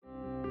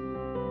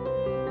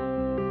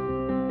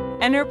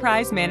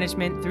Enterprise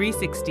Management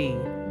 360,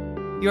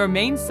 your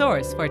main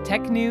source for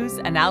tech news,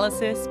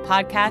 analysis,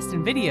 podcasts,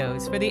 and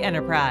videos for the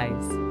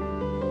enterprise.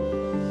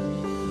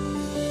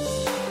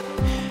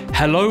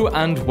 Hello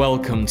and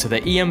welcome to the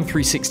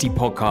EM360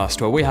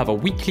 podcast, where we have a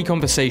weekly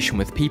conversation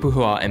with people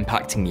who are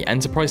impacting the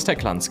enterprise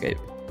tech landscape.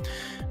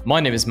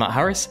 My name is Matt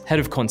Harris, Head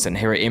of Content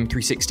here at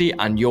EM360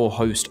 and your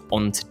host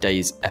on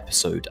today's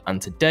episode.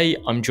 And today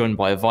I'm joined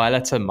by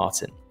Violetta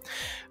Martin.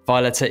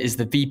 Violetta is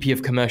the VP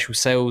of Commercial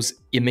Sales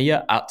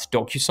EMEA at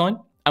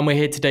DocuSign, and we're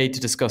here today to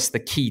discuss the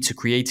key to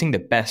creating the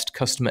best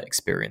customer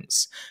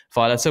experience.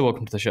 Violetta,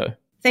 welcome to the show.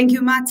 Thank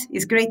you, Matt.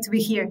 It's great to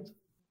be here.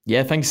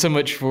 Yeah, thanks so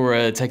much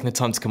for taking the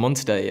time to come on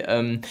today.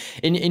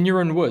 In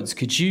your own words,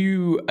 could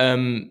you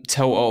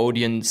tell our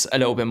audience a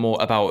little bit more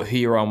about who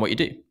you are and what you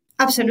do?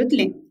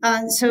 Absolutely.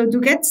 So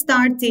to get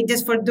started,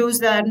 just for those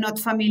that are not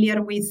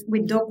familiar with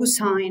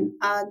DocuSign,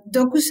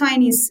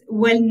 DocuSign is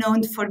well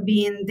known for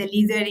being the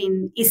leader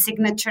in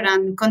e-signature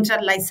and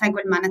contract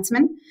lifecycle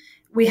management.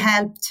 We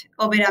helped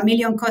over 1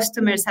 million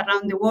customers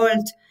around the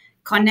world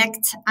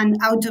connect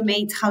and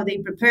automate how they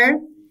prepare,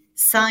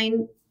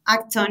 sign,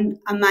 act on,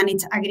 and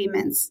manage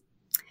agreements.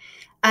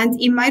 And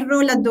in my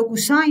role at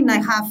DocuSign, I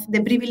have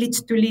the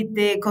privilege to lead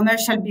the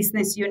commercial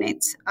business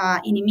unit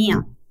in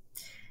EMEA.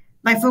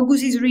 My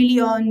focus is really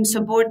on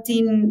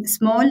supporting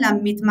small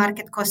and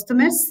mid-market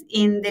customers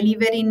in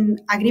delivering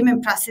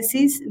agreement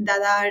processes that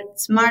are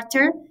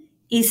smarter,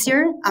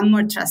 easier, and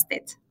more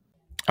trusted.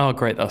 Oh,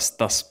 great.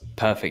 That's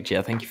perfect.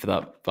 Yeah, thank you for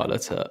that,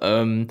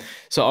 Violetta.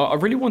 So I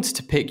really wanted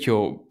to pick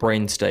your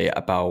brain today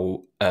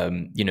about,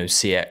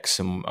 CX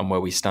and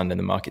where we stand in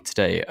the market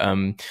today.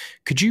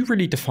 Could you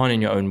really define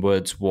in your own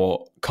words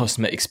what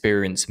customer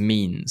experience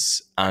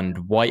means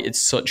and why it's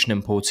such an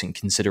important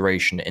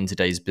consideration in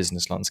today's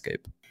business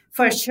landscape?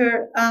 For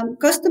sure.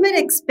 Customer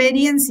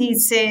experience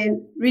is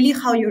really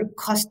how your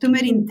customer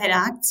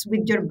interacts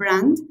with your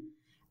brand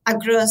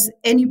across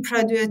any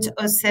product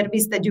or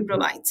service that you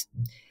provide.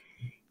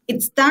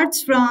 It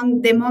starts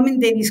from the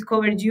moment they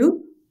discovered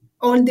you,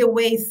 all the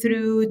way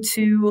through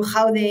to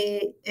how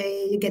they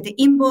get the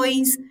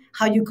invoice,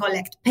 how you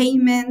collect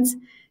payments,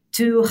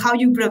 to how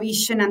you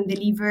provision and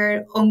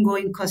deliver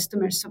ongoing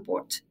customer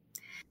support.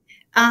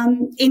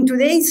 In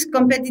today's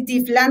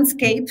competitive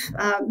landscape,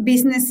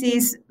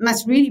 businesses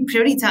must really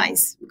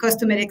prioritize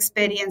customer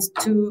experience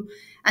to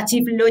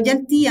achieve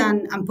loyalty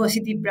and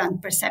positive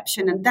brand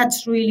perception. And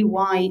that's really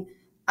why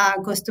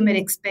customer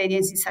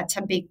experience is such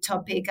a big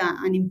topic,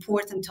 an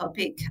important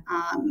topic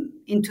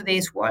in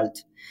today's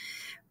world.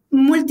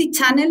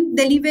 Multi-channel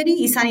delivery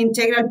is an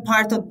integral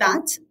part of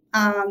that.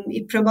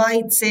 It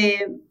provides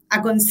a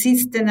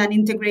consistent and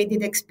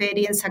integrated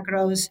experience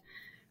across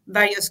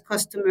various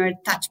customer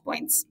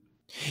touchpoints.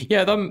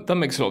 Yeah, that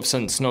makes a lot of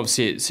sense. And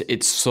obviously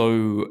it's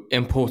so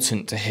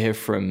important to hear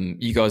from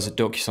you guys at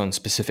DocuSign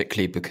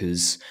specifically,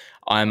 because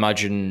I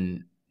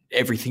imagine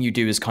everything you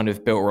do is kind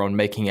of built around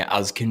making it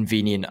as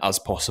convenient as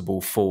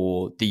possible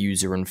for the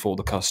user and for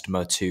the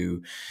customer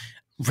to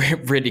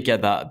really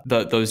get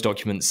those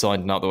documents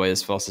signed and out the way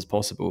as fast as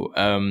possible.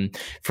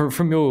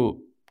 From your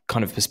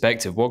kind of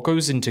perspective, what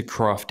goes into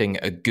crafting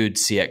a good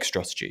CX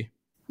strategy?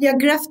 Yeah,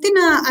 crafting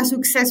a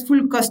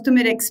successful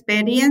customer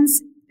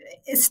experience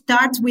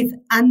starts with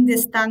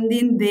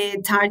understanding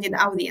the target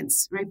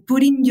audience, right?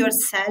 Putting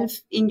yourself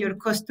in your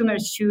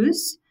customer's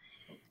shoes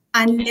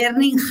and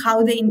learning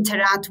how they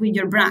interact with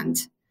your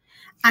brand.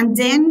 And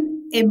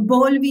then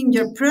evolving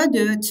your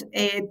product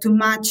to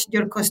match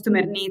your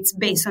customer needs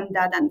based on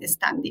that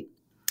understanding.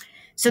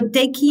 So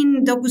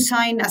taking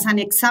DocuSign as an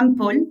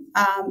example,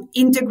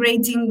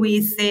 integrating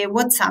with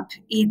WhatsApp,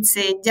 it's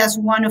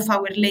just one of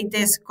our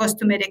latest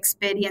customer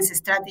experience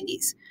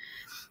strategies.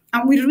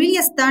 And we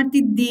really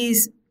started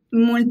this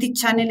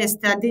multi-channel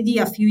strategy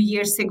a few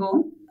years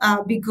ago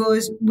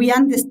because we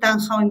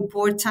understand how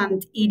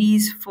important it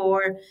is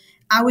for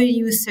our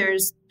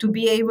users to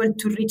be able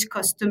to reach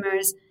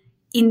customers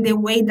in the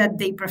way that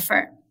they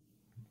prefer.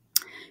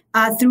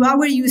 Through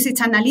our usage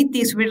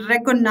analytics, we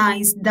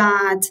recognize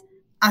that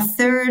a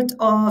third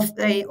of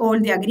all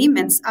the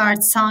agreements are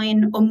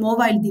signed on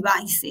mobile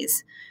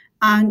devices.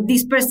 And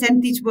this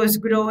percentage was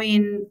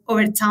growing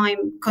over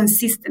time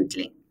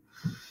consistently.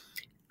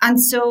 And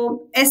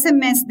so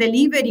SMS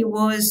delivery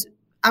was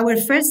our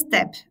first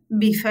step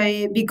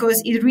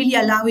because it really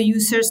allowed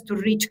users to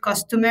reach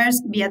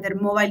customers via their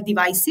mobile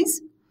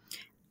devices.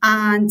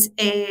 And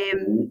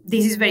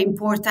this is very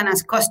important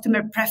as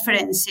customer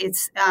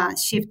preferences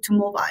shift to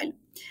mobile.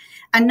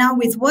 And now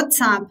with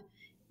WhatsApp,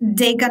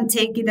 they can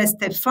take it a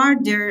step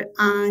further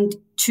and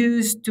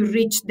choose to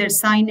reach their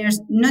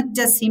signers, not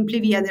just simply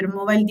via their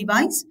mobile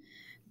device,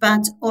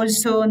 but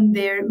also on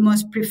their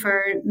most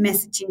preferred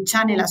messaging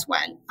channel as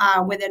well,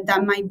 whether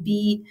that might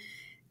be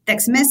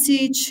text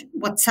message,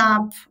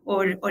 WhatsApp,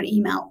 or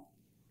email.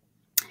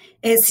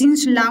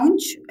 Since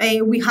launch,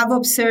 we have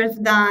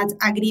observed that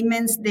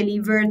agreements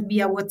delivered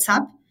via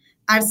WhatsApp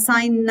are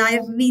signed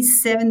nearly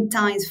 7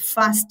 times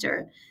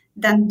faster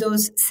than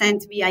those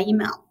sent via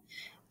email.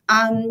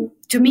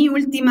 To me,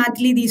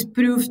 ultimately, this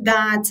proves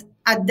that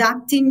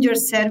adapting your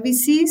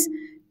services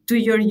to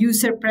your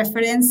user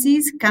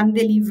preferences can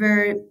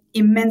deliver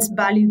immense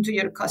value to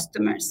your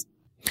customers.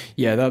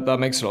 Yeah, that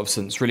makes a lot of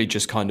sense. Really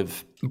just kind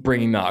of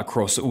bringing that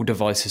across all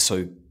devices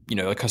so,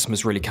 the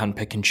customers really can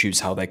pick and choose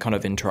how they kind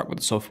of interact with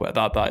the software.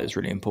 That is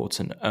really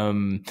important.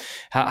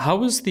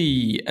 How has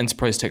the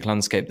enterprise tech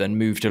landscape then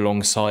moved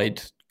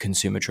alongside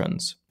consumer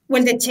trends?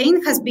 Well, the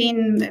change has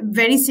been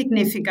very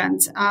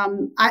significant.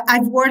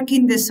 I've worked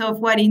in the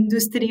software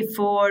industry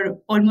for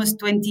almost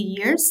 20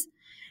 years,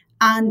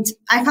 and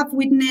I have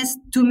witnessed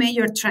two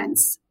major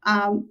trends.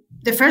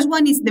 The first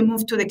one is the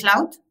move to the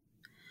cloud,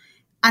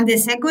 and the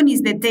second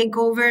is the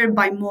takeover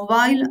by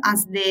mobile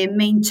as the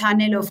main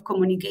channel of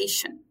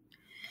communication.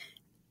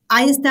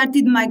 I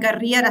started my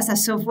career as a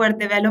software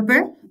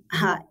developer,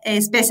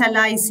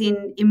 specialized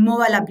in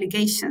mobile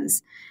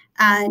applications.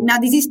 Now,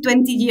 this is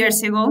 20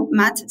 years ago,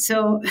 Matt,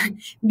 so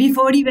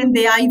before even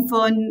the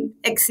iPhone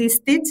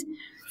existed.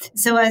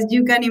 So as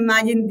you can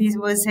imagine, this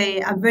was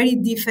a very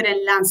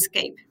different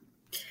landscape.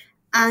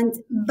 And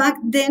back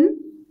then,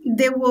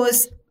 there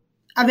was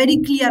a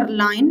very clear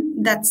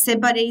line that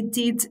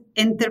separated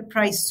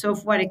enterprise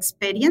software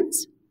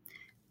experience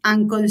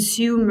and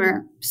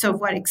consumer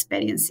software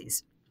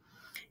experiences.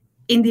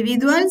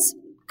 Individuals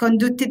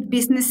conducted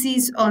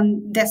businesses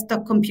on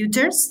desktop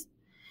computers,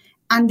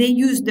 and they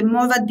used the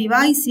mobile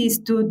devices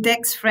to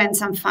text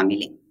friends and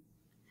family.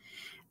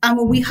 And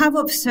what we have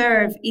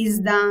observed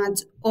is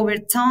that over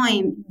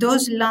time,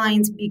 those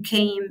lines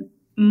became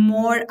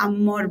more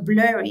and more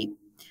blurry.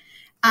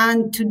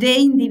 And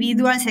today,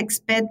 individuals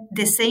expect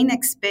the same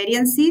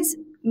experiences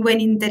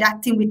when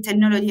interacting with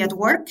technology at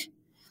work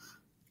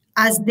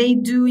as they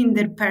do in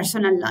their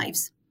personal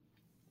lives.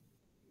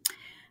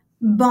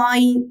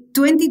 By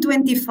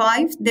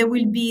 2025, there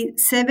will be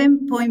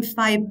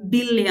 7.5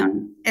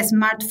 billion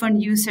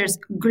smartphone users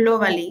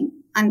globally,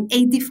 and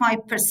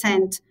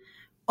 85%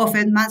 of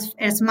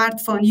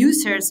smartphone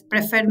users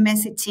prefer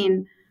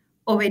messaging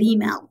over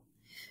email.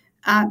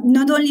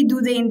 Not only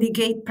do they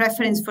indicate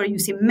preference for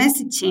using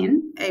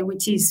messaging,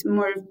 which is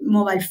more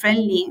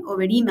mobile-friendly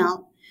over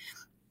email,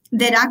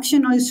 their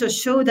action also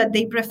show that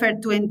they prefer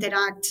to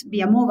interact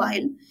via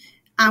mobile.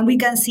 And we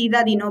can see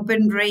that in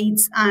open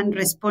rates and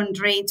response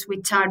rates,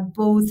 which are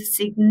both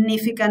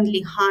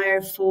significantly higher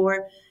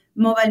for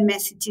mobile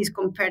messages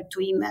compared to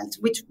emails,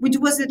 which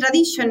was the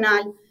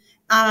traditional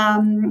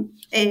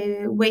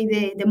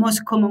way, the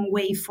most common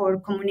way for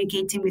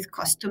communicating with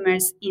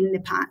customers in the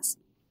past.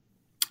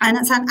 And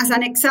as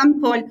an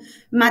example,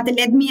 Matt,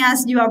 let me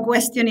ask you a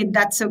question, if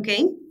that's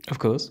okay. Of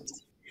course.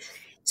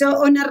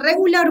 So on a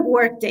regular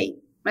workday,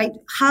 right,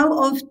 how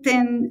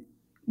often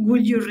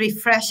would you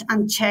refresh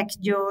and check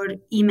your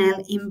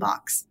email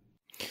inbox?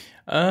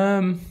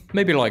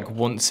 Maybe like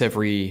once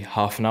every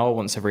half an hour,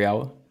 once every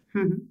hour.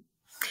 Mm-hmm.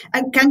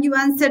 And can you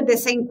answer the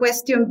same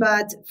question,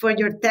 but for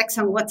your text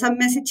and WhatsApp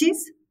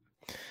messages?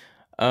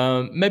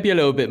 Maybe a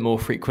little bit more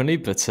frequently,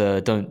 but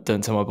don't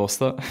tell my boss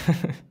that.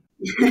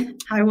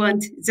 I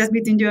won't. It's just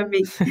between you and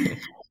me.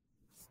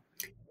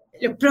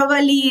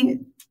 Probably,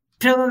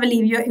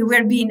 if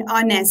we're being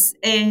honest,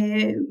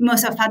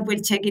 most of us will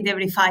check it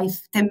every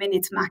 5-10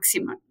 minutes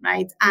maximum,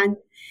 right? And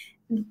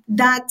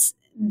that's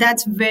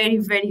very,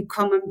 very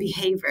common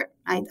behavior,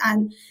 right?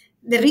 And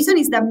the reason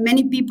is that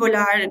many people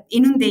are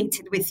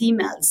inundated with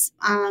emails,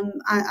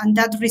 and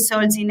that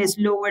results in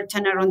slower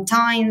turnaround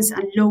times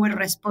and lower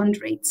response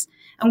rates.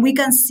 And we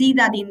can see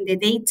that in the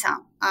data.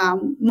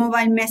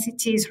 Mobile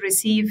messages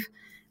receive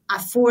a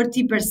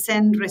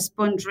 40%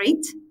 response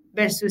rate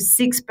versus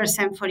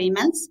 6% for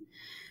emails.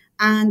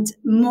 And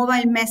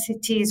mobile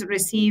messages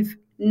receive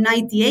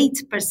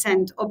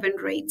 98% open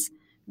rates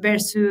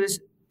versus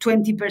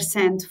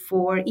 20%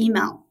 for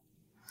email.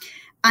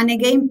 And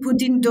again,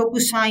 putting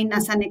DocuSign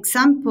as an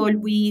example,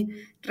 we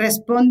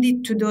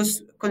responded to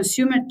those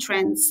consumer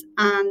trends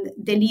and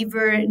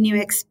deliver new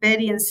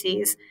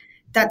experiences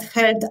that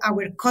helped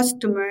our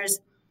customers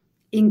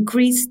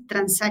increase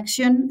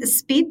transaction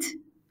speed,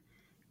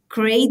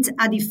 create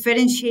a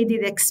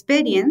differentiated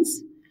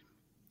experience,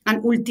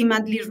 and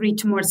ultimately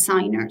reach more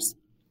signers.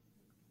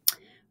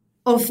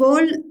 Of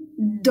all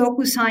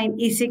DocuSign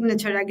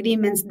e-signature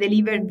agreements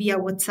delivered via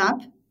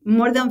WhatsApp,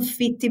 more than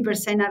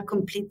 50% are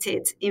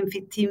completed in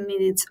 15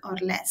 minutes or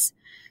less.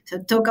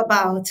 So talk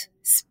about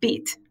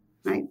speed,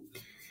 right?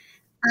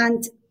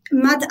 And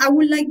Matt, I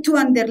would like to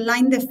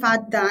underline the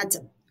fact that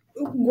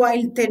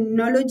while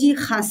technology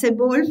has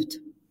evolved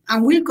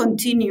and will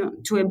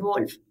continue to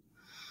evolve,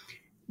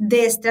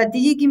 the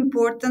strategic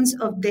importance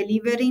of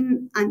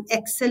delivering an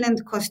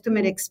excellent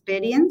customer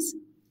experience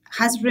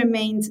has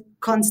remained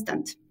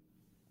constant.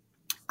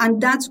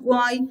 And that's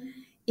why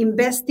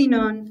investing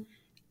on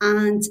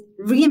and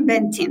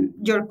reinventing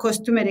your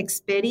customer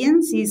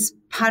experience is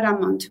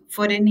paramount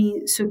for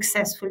any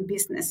successful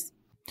business.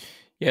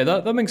 Yeah,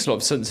 that makes a lot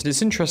of sense. And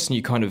it's interesting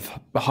you kind of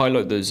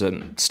highlight those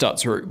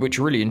stats, which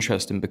are really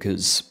interesting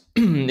because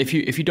if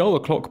you dial the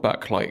clock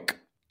back like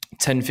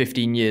 10,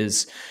 15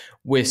 years,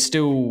 we're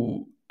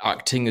still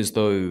acting as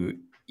though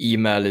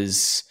email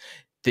is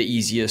the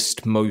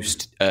easiest,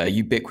 most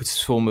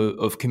ubiquitous form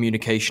of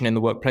communication in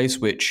the workplace,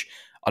 which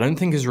I don't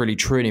think is really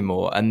true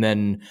anymore. And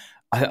then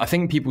I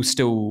think people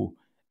still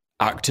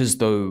act as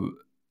though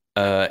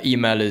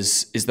email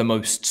is the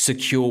most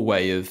secure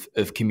way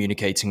of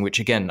communicating, which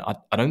again,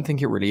 I don't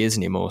think it really is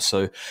anymore.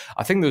 So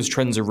I think those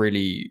trends are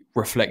really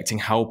reflecting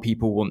how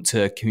people want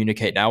to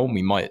communicate now. And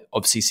we might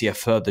obviously see a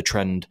further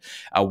trend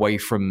away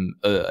from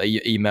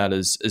email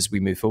as we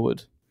move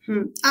forward.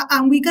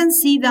 And we can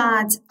see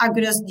that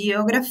across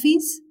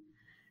geographies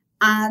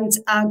and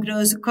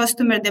across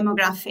customer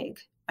demographic,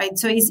 right?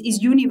 So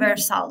it's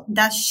universal.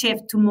 That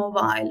shift to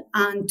mobile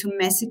and to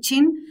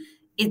messaging,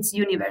 it's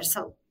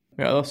universal.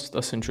 Yeah,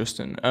 that's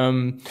interesting.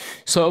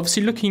 So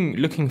obviously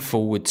looking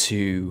forward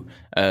to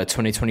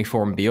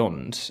 2024 and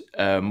beyond,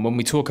 when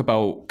we talk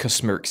about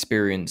customer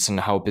experience and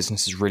how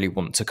businesses really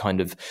want to kind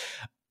of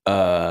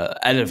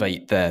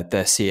elevate their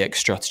CX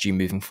strategy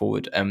moving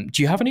forward,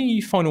 do you have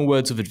any final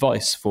words of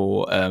advice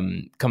for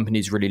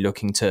companies really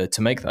looking to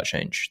make that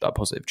change, that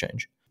positive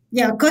change?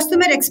 Yeah,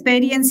 customer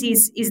experience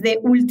is the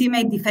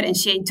ultimate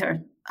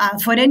differentiator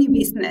for any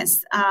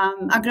business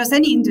across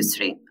any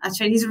industry.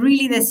 Actually, it's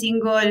really the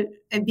single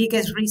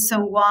biggest reason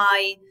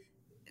why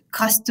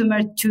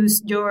customers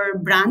choose your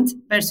brand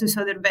versus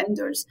other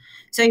vendors.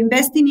 So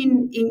investing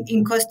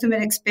in customer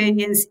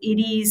experience, it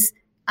is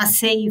a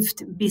safe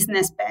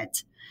business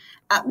bet.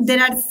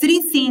 There are three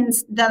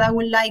things that I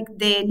would like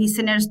the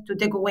listeners to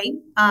take away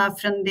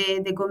from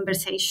the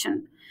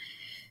conversation.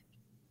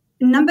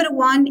 Number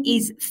one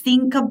is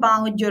think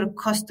about your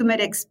customer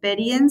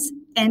experience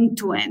end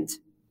to end,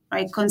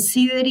 right?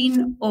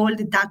 Considering all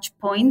the touch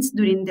points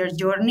during their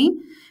journey,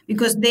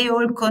 because they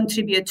all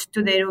contribute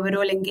to their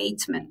overall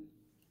engagement.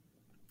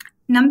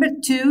 Number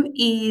two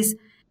is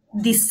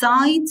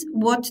decide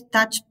what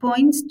touch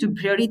points to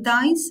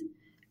prioritize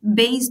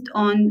based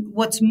on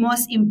what's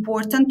most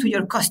important to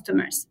your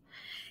customers.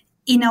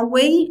 In a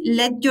way,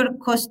 let your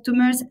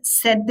customers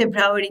set the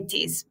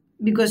priorities,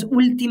 because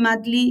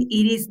ultimately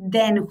it is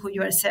them who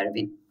you are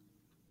serving.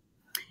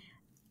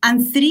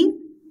 And three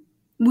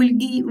will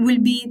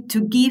be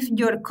to give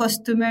your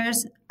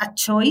customers a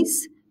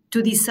choice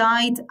to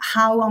decide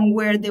how and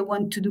where they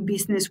want to do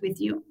business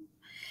with you.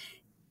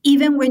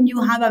 Even when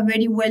you have a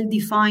very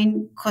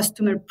well-defined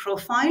customer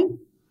profile,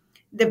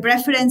 the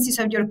preferences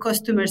of your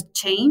customers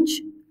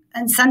change,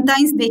 and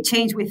sometimes they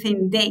change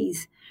within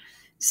days.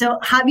 So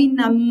having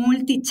a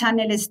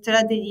multi-channel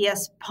strategy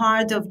as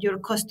part of your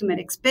customer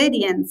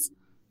experience,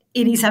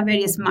 it is a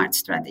very smart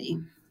strategy.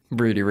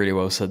 Really, really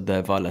well said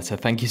there, Violeta.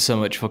 Thank you so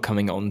much for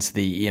coming on to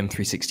the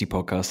EM360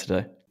 podcast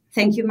today.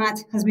 Thank you, Matt.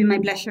 It has been my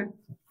pleasure.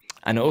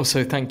 And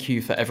also thank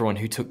you for everyone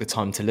who took the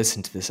time to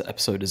listen to this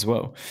episode as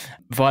well.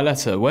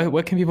 Violeta,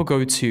 where can people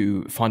go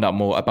to find out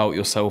more about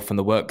yourself and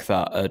the work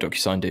that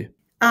DocuSign do?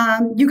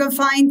 You can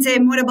find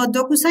more about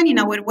DocuSign in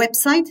our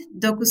website,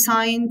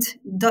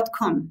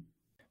 docusign.com.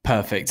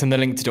 Perfect. And the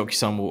link to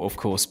DocuSign will, of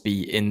course,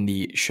 be in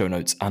the show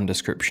notes and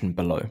description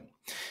below.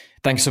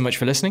 Thanks so much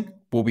for listening.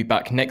 We'll be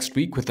back next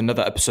week with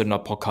another episode in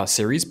our podcast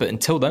series. But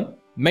until then,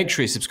 make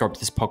sure you subscribe to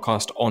this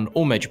podcast on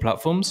all major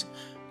platforms.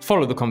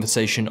 Follow the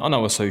conversation on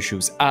our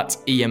socials at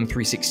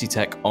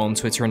EM360Tech on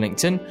Twitter and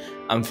LinkedIn.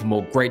 And for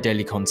more great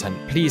daily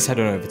content, please head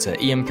on over to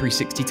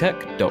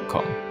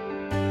em360tech.com.